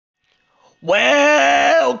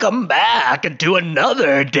Welcome back to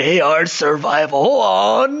another day of survival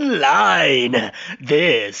online.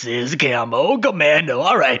 This is CamboCommando.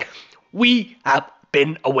 Alright, we have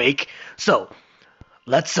been awake, so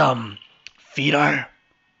let's feed our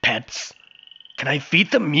pets. Can I feed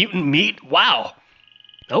them mutant meat? Wow.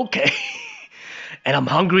 Okay. And I'm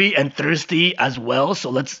hungry and thirsty as well, so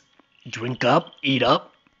let's drink up, eat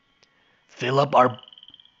up, fill up our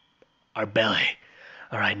belly.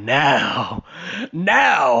 Alright, now,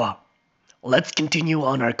 let's continue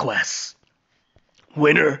on our quest.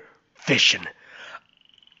 Winter fishing.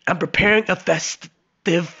 I'm preparing a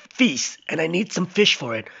festive feast, and I need some fish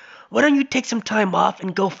for it. Why don't you take some time off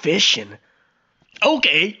and go fishing?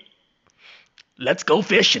 Okay, let's go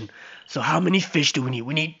fishing. So how many fish do we need?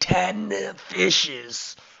 We need 10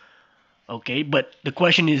 fishes. Okay, but the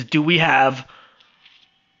question is, do we have...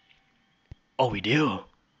 Oh, we do.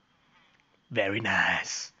 Very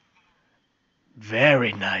nice.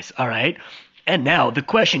 Very nice. All right. And now the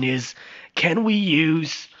question is, can we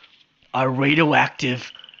use our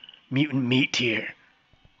radioactive mutant meat here?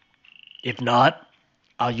 If not,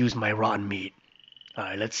 I'll use my rotten meat. All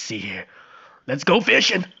right, let's see here. Let's go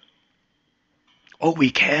fishing. Oh, we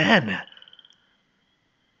can.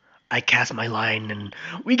 I cast my line and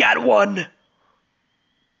we got one.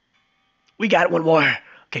 We got one more.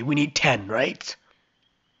 Okay, we need 10, right?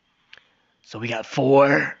 So we got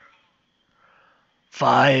 4,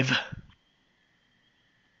 5,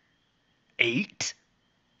 8.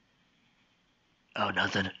 Oh,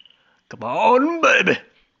 nothing. Come on, baby.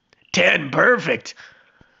 10, perfect.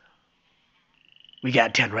 We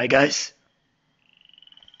got 10, right, guys?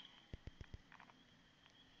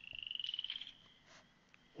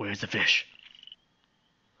 Where's the fish?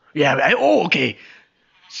 Yeah, oh, okay.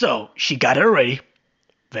 So, she got it already.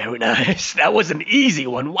 Very nice. That was an easy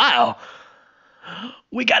one. Wow.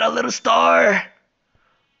 We got a little star.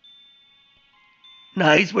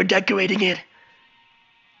 Nice, we're decorating it.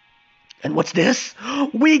 And what's this?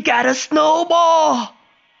 We got a snowball.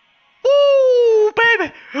 Woo,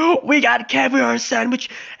 baby. We got caviar sandwich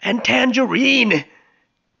and tangerine.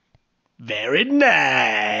 Very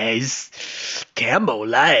nice. Cambo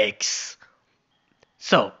likes.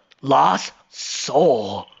 So, lost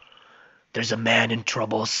soul. There's a man in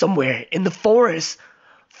trouble somewhere in the forest.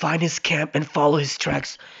 Find his camp and follow his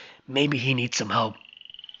tracks. Maybe he needs some help.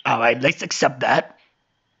 Alright, let's accept that.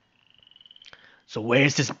 So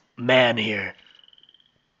where's this man here?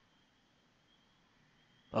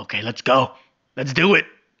 Okay, let's go. Let's do it.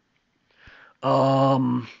 I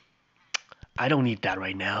don't need that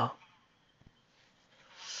right now.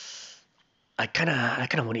 I kinda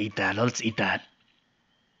want to eat that. Let's eat that.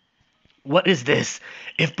 What is this?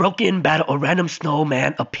 If broken in battle, a random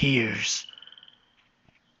snowman appears.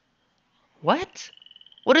 What?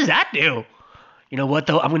 What does that do? You know what,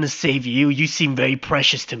 though? I'm going to save you. You seem very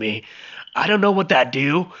precious to me. I don't know what that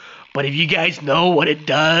do, but if you guys know what it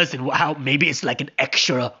does and how maybe it's like an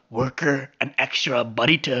extra worker, an extra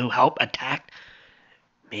buddy to help attack,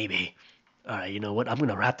 maybe. All right, you know what? I'm going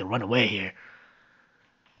to have to run away here.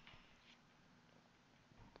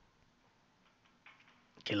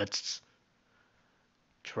 Okay, let's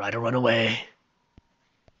try to run away.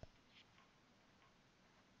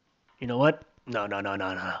 You know what? No.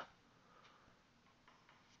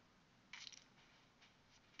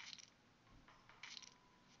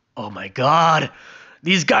 Oh my god.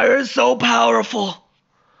 These guys are so powerful.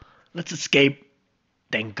 Let's escape.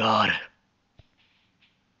 Thank God.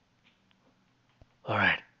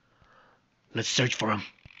 Alright. Let's search for him.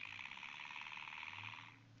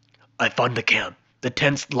 I found the camp. The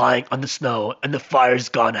tent's lying on the snow and the fire's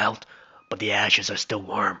gone out, but the ashes are still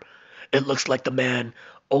warm. It looks like the man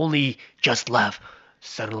only just left.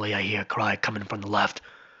 Suddenly I hear a cry coming from the left,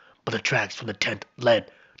 but the tracks from the tent led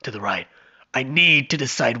to the right. I need to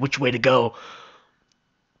decide which way to go.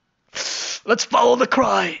 Let's follow the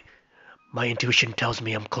cry. My intuition tells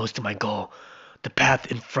me I'm close to my goal. The path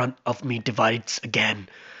in front of me divides again.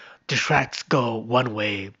 The tracks go one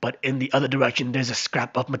way, but in the other direction there's a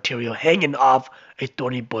scrap of material hanging off a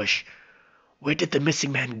thorny bush. Where did the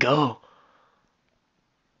missing man go?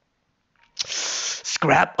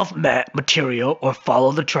 Scrap of material or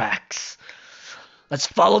follow the tracks. Let's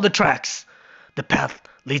follow the tracks. The path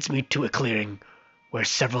leads me to a clearing where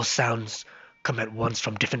several sounds come at once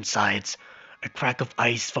from different sides. A crack of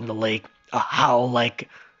ice from the lake, a howl like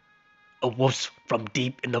a wolf from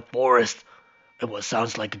deep in the forest, and what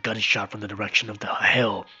sounds like a gunshot from the direction of the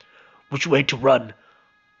hill. Which way to run?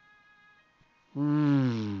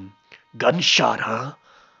 Gunshot, huh?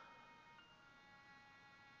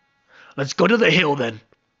 Let's go to the hill then.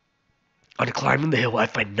 On climbing the hill, I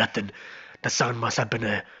find nothing. The sound must have been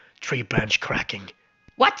a tree branch cracking.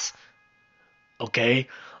 What? Okay,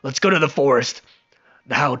 let's go to the forest.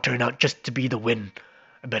 The howl turned out just to be the wind.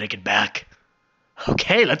 I better get back.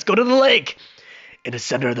 Okay, let's go to the lake. In the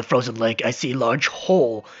center of the frozen lake, I see a large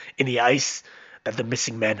hole in the ice that the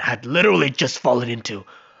missing man had literally just fallen into.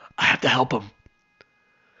 I have to help him.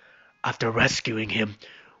 After rescuing him,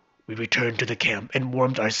 we returned to the camp and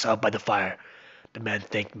warmed ourselves by the fire. The man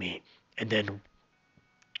thanked me, and then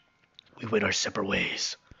we went our separate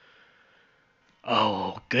ways.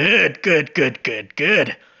 Oh, good, good, good, good,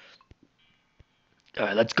 good.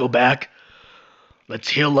 Alright, let's go back. Let's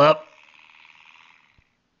heal up.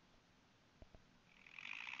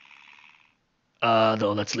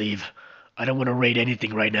 No, let's leave. I don't want to raid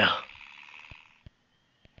anything right now.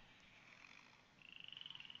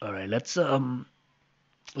 Alright, let's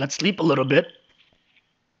sleep a little bit.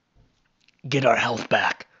 Get our health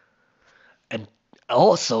back. And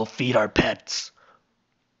also feed our pets.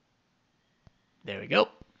 There we go.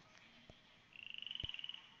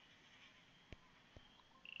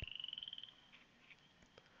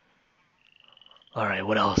 Alright,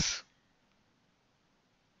 what else?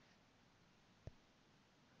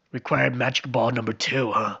 Required magic ball number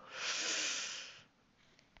 2, huh?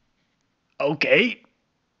 Okay.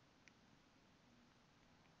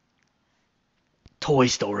 Toy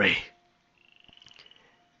Story.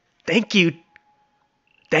 Thank you.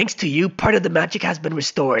 Thanks to you, part of the magic has been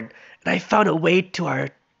restored, and I found a way to our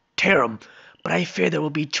harem, but I fear there will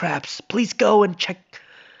be traps. Please go and check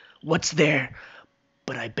what's there,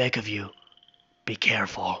 but I beg of you, be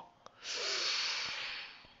careful.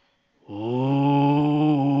 Ooh,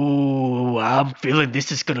 I'm feeling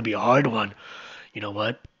this is gonna be a hard one. You know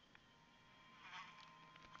what?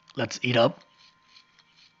 Let's eat up.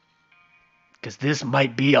 Because this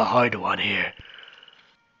might be a hard one here.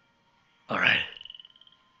 Alright.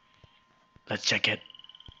 Let's check it.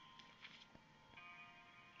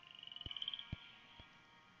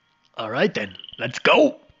 Alright then, let's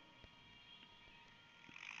go!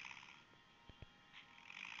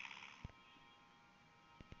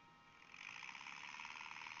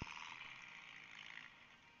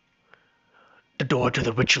 The door to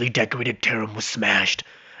the richly decorated harem was smashed,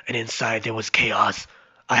 and inside there was chaos.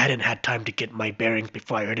 I hadn't had time to get my bearings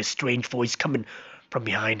before I heard a strange voice coming from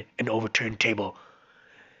behind an overturned table.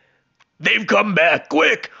 They've come back!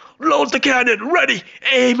 Quick! Load the cannon! Ready!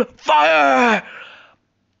 Aim! Fire!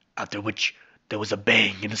 After which, there was a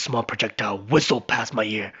bang and a small projectile whistled past my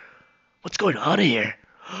ear. What's going on here?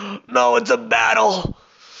 No, it's a battle!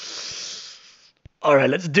 Alright,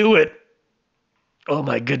 let's do it. Oh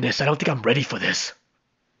my goodness, I don't think I'm ready for this.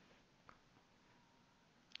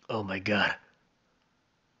 Oh my god.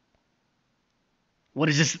 What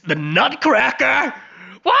is this? The nutcracker?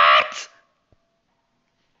 What?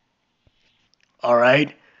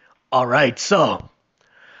 Alright. Alright, so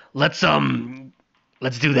let's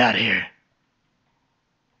do that here.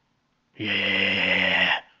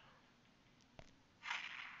 Yeah.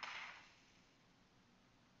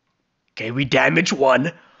 Okay, we damaged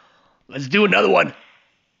one. Let's do another one.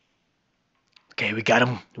 Okay, we got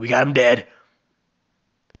him. We got him dead.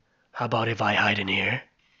 How about if I hide in here?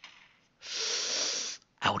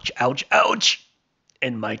 Ouch, ouch, ouch.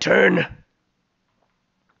 And my turn.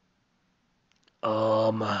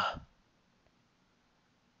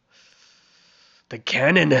 The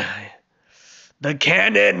cannon. The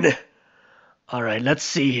cannon. Alright, let's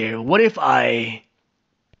see here. What if I...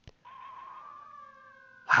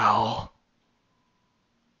 howl?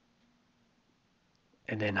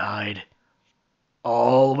 And then hide.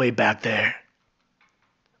 All the way back there.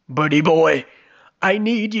 Buddy boy, I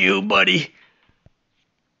need you, buddy.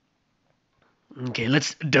 Okay,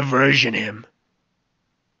 let's diversion him.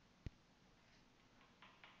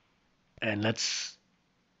 And let's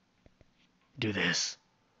do this.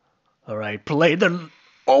 Alright, play the...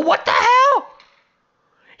 Oh, what the hell?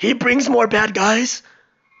 He brings more bad guys?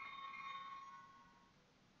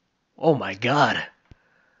 Oh my god.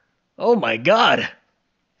 Oh my god.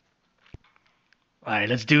 Alright,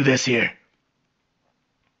 let's do this here.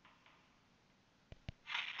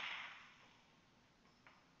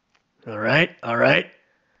 Alright.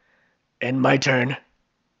 And my turn.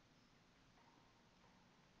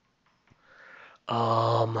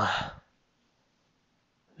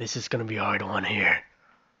 This is gonna be a hard one here.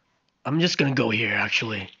 I'm just gonna go here,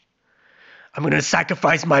 actually. I'm gonna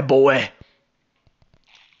sacrifice my boy.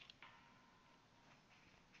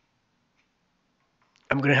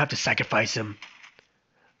 I'm gonna have to sacrifice him.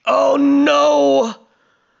 Oh no!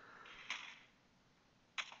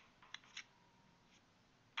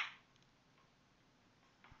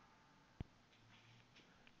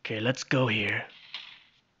 Okay, let's go here.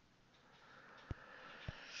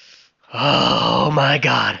 Oh my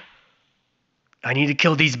god. I need to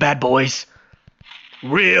kill these bad boys.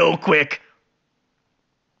 Real quick.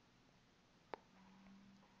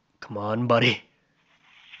 Come on, buddy.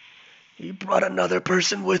 He brought another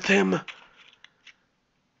person with him.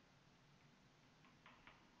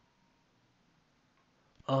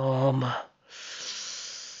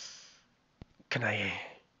 Can I...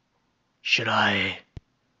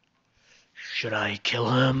 Should I kill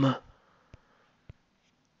him?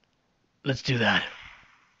 Let's do that.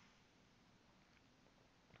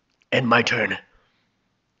 End my turn.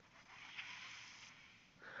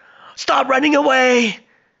 Stop running away!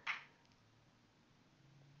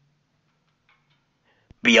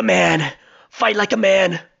 Be a man. Fight like a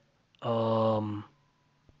man.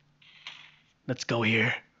 Let's go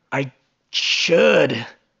here. I should.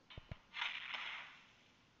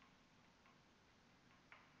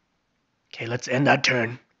 Okay, let's end that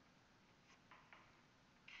turn.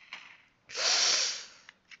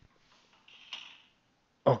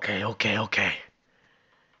 Okay.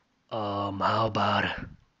 How about...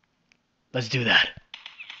 Let's do that.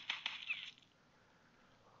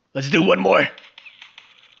 Let's do one more.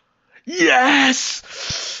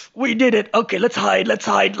 Yes! We did it. Okay, let's hide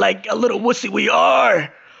like a little wussy we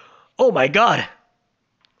are. Oh my god.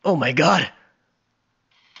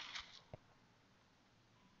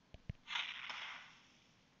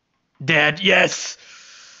 Dad, yes.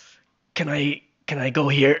 Can I go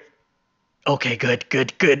here? Okay,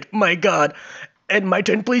 good. My god. And my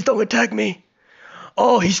turn, please don't attack me.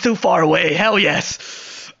 Oh, he's too far away. Hell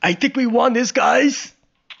yes. I think we won this, guys.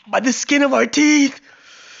 By the skin of our teeth.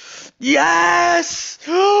 Yes!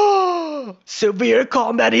 Severe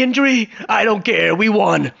combat injury. I don't care. We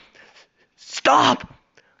won. Stop!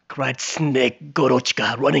 Cried Snake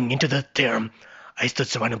Gorochka, running into the term. I stood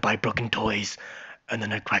surrounded by broken toys, and the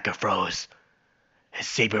nutcracker froze. His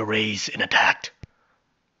saber raised and attacked.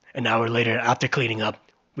 An hour later, after cleaning up,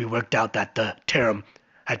 we worked out that the term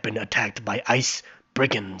had been attacked by ice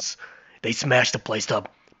brigands. They smashed the place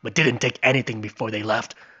up, but didn't take anything before they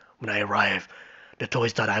left. When I arrived, the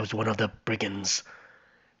toys thought I was one of the brigands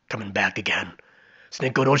coming back again.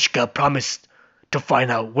 Snegoroshka promised to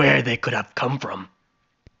find out where they could have come from.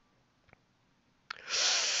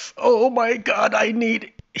 Oh my god, I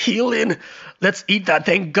need healing. Let's eat that,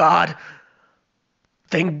 thank god.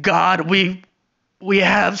 Thank god we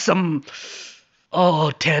have some...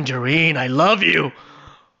 Oh, tangerine, I love you.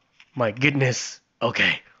 My goodness.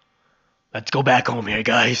 Okay. Let's go back home here,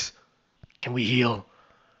 guys. Can we heal?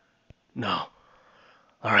 No.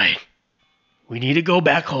 Alright. We need to go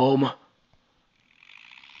back home.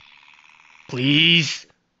 Please.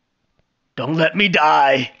 Don't let me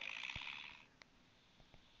die.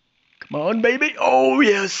 Come on, baby. Oh,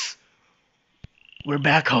 yes. We're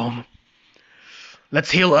back home.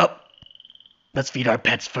 Let's heal up. Let's feed our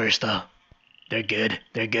pets first, though. They're good.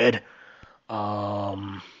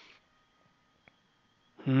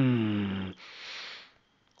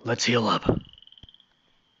 Let's heal up.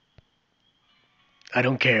 I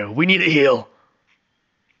don't care. We need to heal.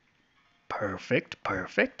 Perfect.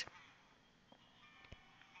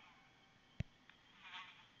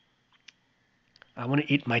 I want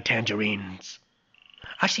to eat my tangerines.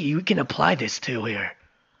 Actually, you can apply this too here.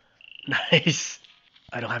 Nice.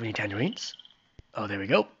 I don't have any tangerines. Oh, there we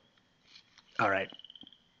go. Alright.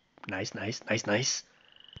 Nice.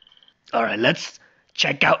 Alright, let's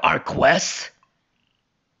check out our quest.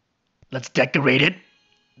 Let's decorate it.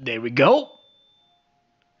 There we go.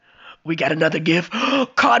 We got another gift.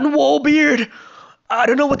 Cotton wool beard. I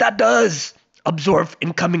don't know what that does. Absorb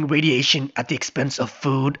incoming radiation at the expense of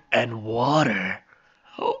food and water.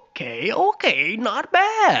 Okay, not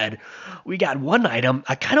bad. We got one item.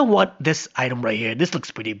 I kind of want this item right here. This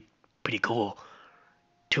looks pretty cool.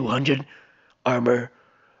 200 armor,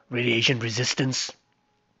 radiation resistance,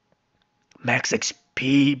 max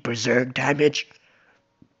XP, berserk damage.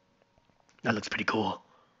 That looks pretty cool.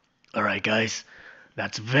 Alright, guys.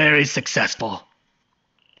 That's very successful.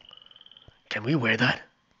 Can we wear that?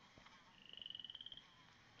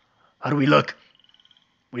 How do we look?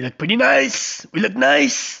 We look pretty nice. We look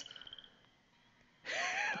nice.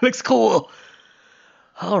 Looks cool.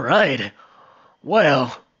 Alright.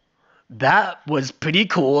 Well, that was pretty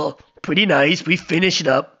cool. Pretty nice. We finished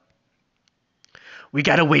up. We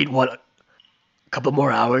gotta wait, a couple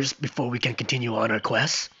more hours before we can continue on our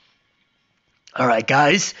quest. Alright,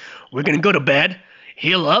 guys. We're gonna go to bed,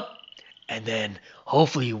 heal up, and then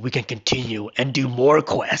hopefully we can continue and do more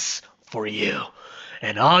quests for you.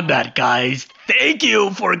 And on that, guys, thank you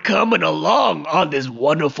for coming along on this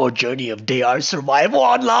wonderful journey of DR Survival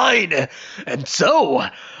Online. And so,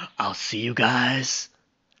 I'll see you guys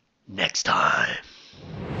next time.